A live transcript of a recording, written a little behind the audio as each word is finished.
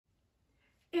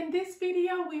In this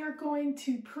video, we are going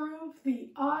to prove the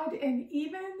odd and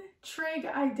even trig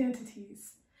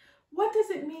identities. What does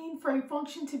it mean for a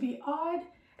function to be odd,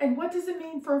 and what does it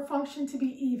mean for a function to be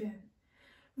even?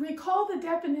 Recall the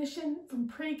definition from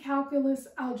pre-calculus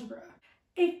algebra.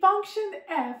 A function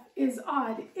f is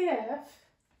odd if,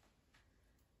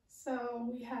 so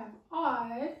we have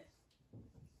odd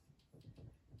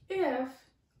if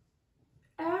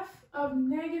f of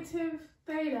negative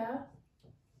theta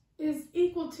is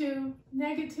equal to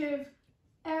negative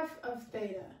f of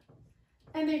theta.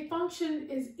 And a function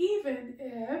is even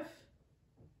if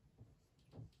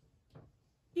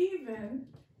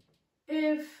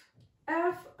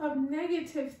f of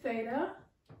negative theta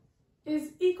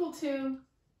is equal to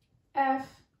f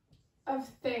of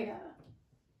theta.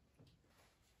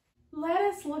 Let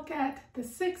us look at the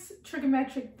 6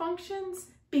 trigonometric functions,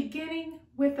 beginning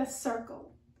with a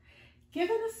circle.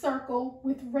 Given a circle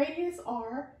with radius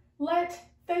r, let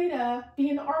theta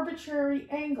be an arbitrary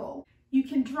angle. You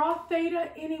can draw theta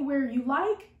anywhere you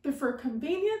like, but for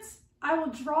convenience, I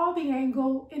will draw the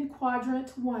angle in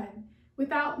quadrant 1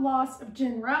 without loss of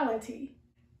generality.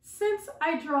 Since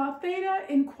I draw theta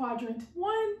in quadrant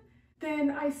 1, then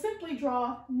I simply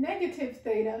draw negative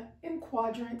theta in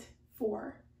quadrant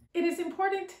 4. It is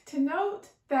important to note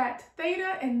that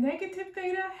theta and negative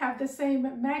theta have the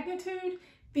same magnitude.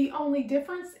 The only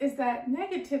difference is that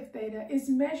negative theta is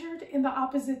measured in the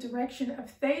opposite direction of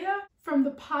theta from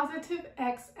the positive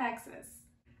x-axis.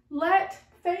 Let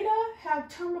theta have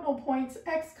terminal points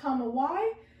x,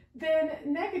 y, then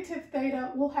negative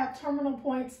theta will have terminal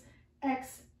points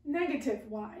x, negative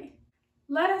y.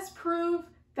 Let us prove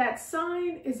that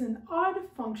sine is an odd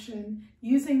function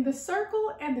using the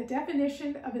circle and the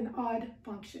definition of an odd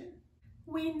function.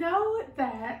 We know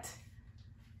that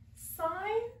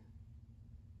sine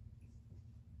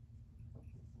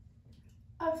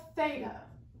of theta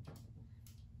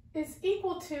is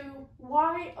equal to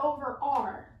y over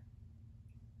r.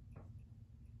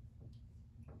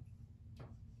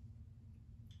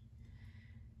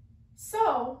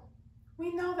 So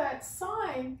we know that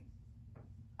sine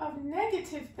of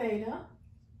negative theta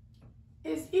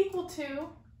is equal to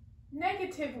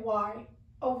negative y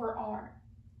over r.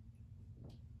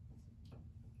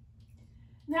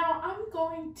 Now I'm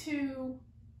going to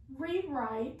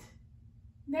rewrite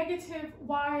negative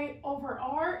y over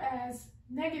r as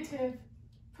negative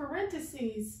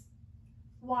parentheses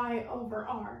y over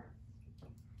r.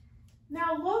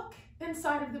 Now look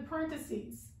inside of the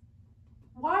parentheses.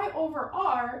 Y over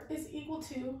r is equal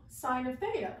to sine of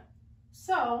theta.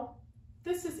 So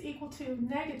this is equal to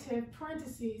negative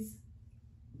parentheses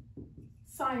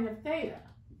sine of theta.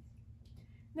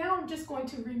 Now I'm just going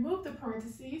to remove the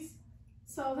parentheses.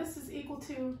 So this is equal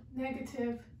to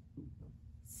negative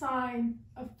sine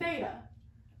of theta.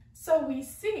 So we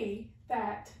see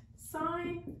that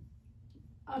sine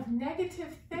of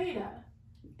negative theta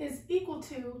is equal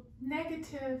to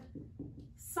negative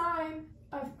sine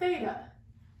of theta,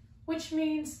 which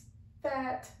means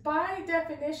that by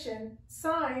definition,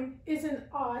 sine is an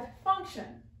odd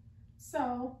function.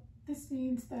 So this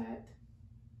means that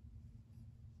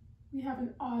we have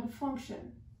an odd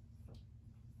function.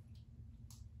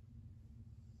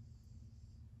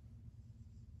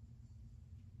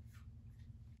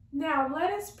 Now let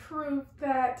us prove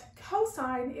that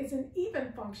cosine is an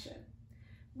even function.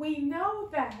 We know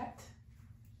that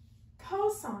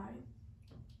cosine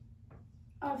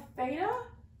of theta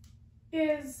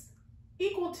is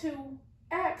equal to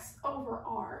x over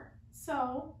r.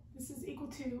 So this is equal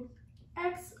to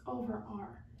x over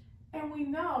r. And we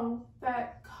know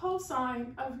that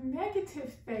cosine of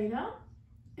negative theta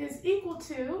is equal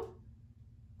to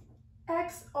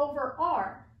x over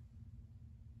r.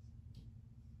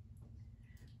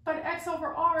 But x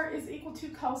over r is equal to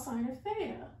cosine of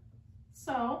theta.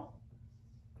 So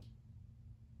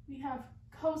we have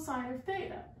cosine of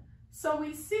theta. So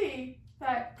we see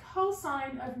that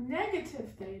cosine of negative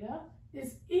theta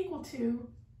is equal to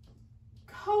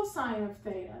cosine of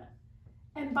theta.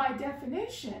 And by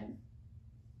definition,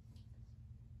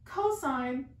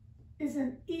 cosine is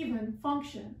an even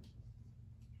function.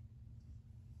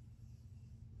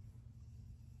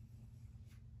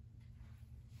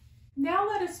 Now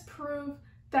let us prove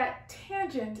that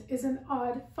tangent is an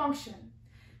odd function.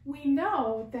 We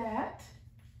know that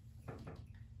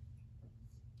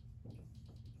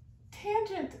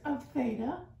tangent of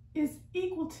theta is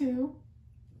equal to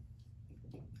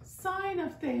sine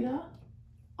of theta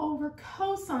over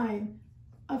cosine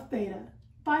of theta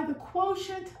by the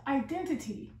quotient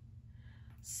identity.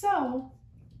 So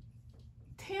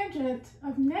tangent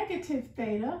of negative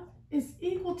theta is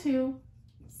equal to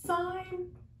sine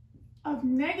of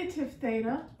negative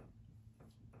theta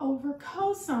over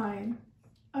cosine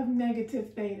of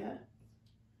negative theta.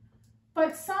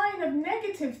 But sine of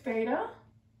negative theta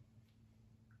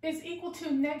is equal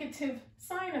to negative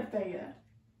sine of theta.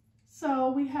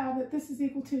 So we have that this is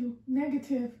equal to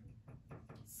negative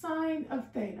sine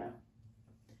of theta.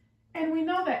 And we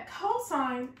know that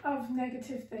cosine of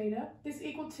negative theta is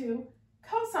equal to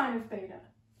cosine of theta.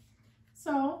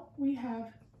 So we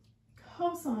have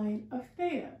cosine of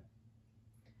theta.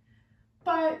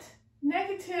 But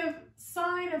negative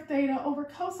sine of theta over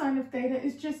cosine of theta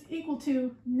is just equal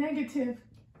to negative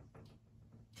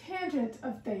tangent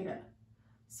of theta.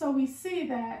 So we see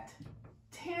that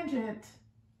tangent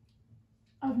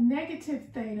of negative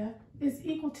theta is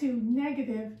equal to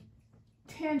negative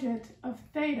tangent of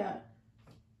theta,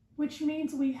 which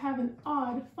means we have an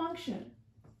odd function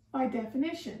by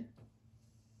definition.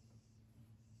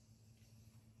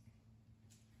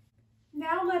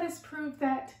 Now let us prove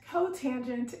that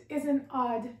cotangent is an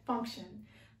odd function.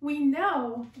 We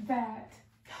know that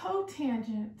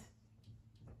cotangent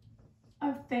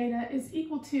of theta is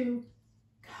equal to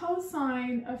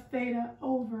cosine of theta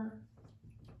over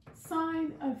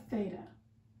sine of theta.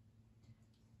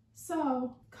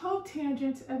 So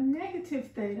cotangent of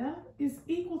negative theta is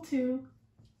equal to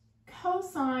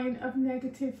cosine of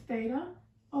negative theta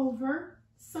over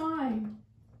sine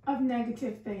of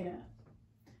negative theta.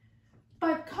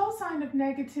 But cosine of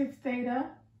negative theta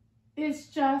is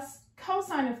just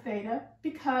cosine of theta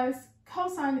because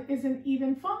cosine is an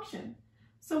even function.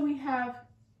 So we have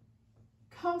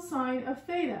cosine of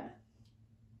theta.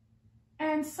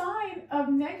 And sine of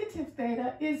negative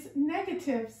theta is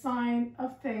negative sine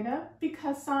of theta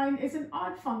because sine is an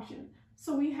odd function.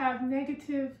 So we have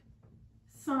negative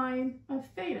sine of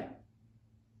theta.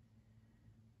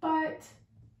 But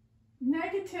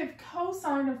negative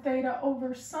cosine of theta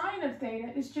over sine of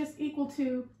theta is just equal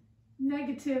to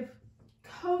negative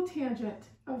cotangent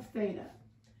of theta.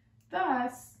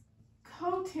 Thus,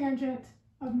 cotangent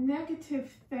of negative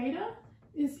theta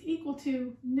is equal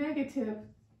to negative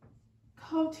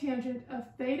cotangent of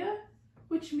theta,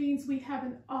 which means we have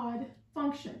an odd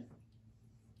function.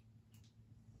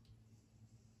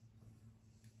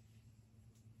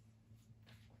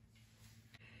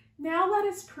 Now let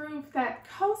us prove that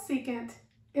cosecant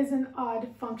is an odd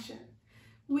function.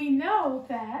 We know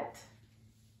that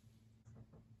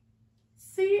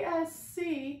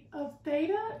CSC of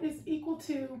theta is equal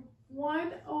to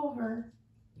 1 over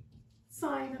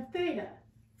sine of theta.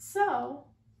 So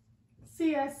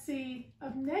CSC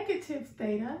of negative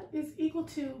theta is equal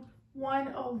to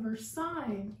 1 over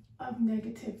sine of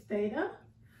negative theta,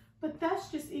 but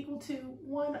that's just equal to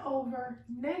 1 over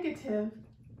negative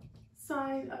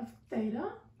sine of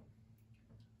theta,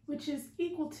 which is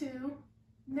equal to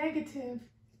negative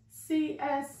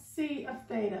CSC of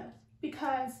theta,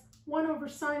 because 1 over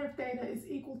sine of theta is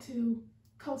equal to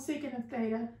cosecant of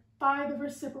theta by the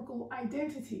reciprocal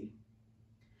identity.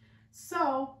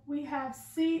 So we have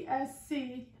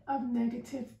CSC of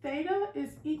negative theta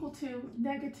is equal to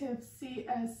negative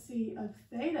CSC of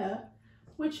theta,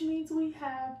 which means we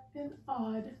have an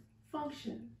odd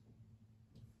function.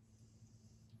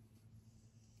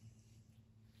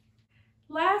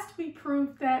 Last, we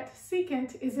proved that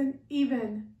secant is an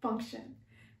even function.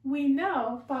 We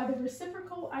know by the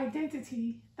reciprocal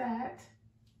identity that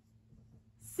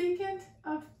secant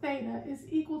of theta is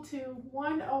equal to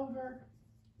 1 over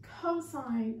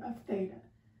cosine of theta.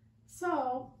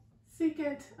 So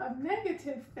secant of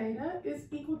negative theta is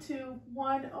equal to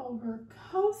 1 over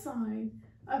cosine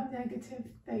of negative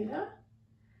theta.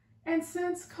 And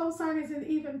since cosine is an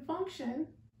even function,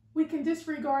 we can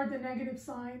disregard the negative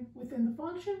sign within the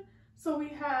function. So we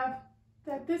have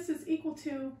that this is equal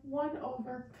to 1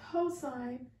 over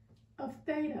cosine of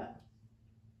theta.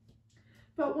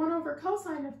 But 1 over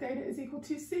cosine of theta is equal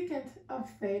to secant of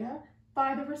theta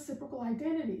by the reciprocal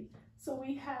identity. So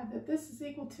we have that this is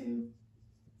equal to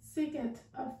secant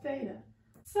of theta.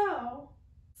 So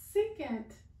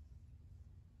secant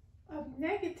of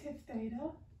negative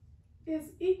theta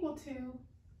is equal to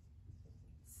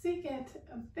secant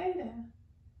of theta,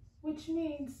 which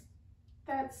means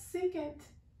that secant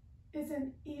is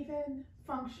an even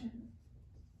function.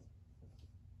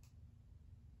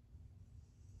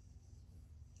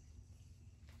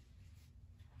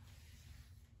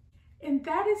 And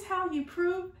that is how you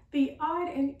prove the odd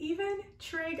and even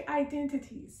trig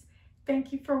identities.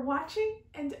 Thank you for watching,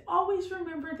 and always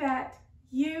remember that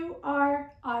you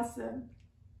are awesome.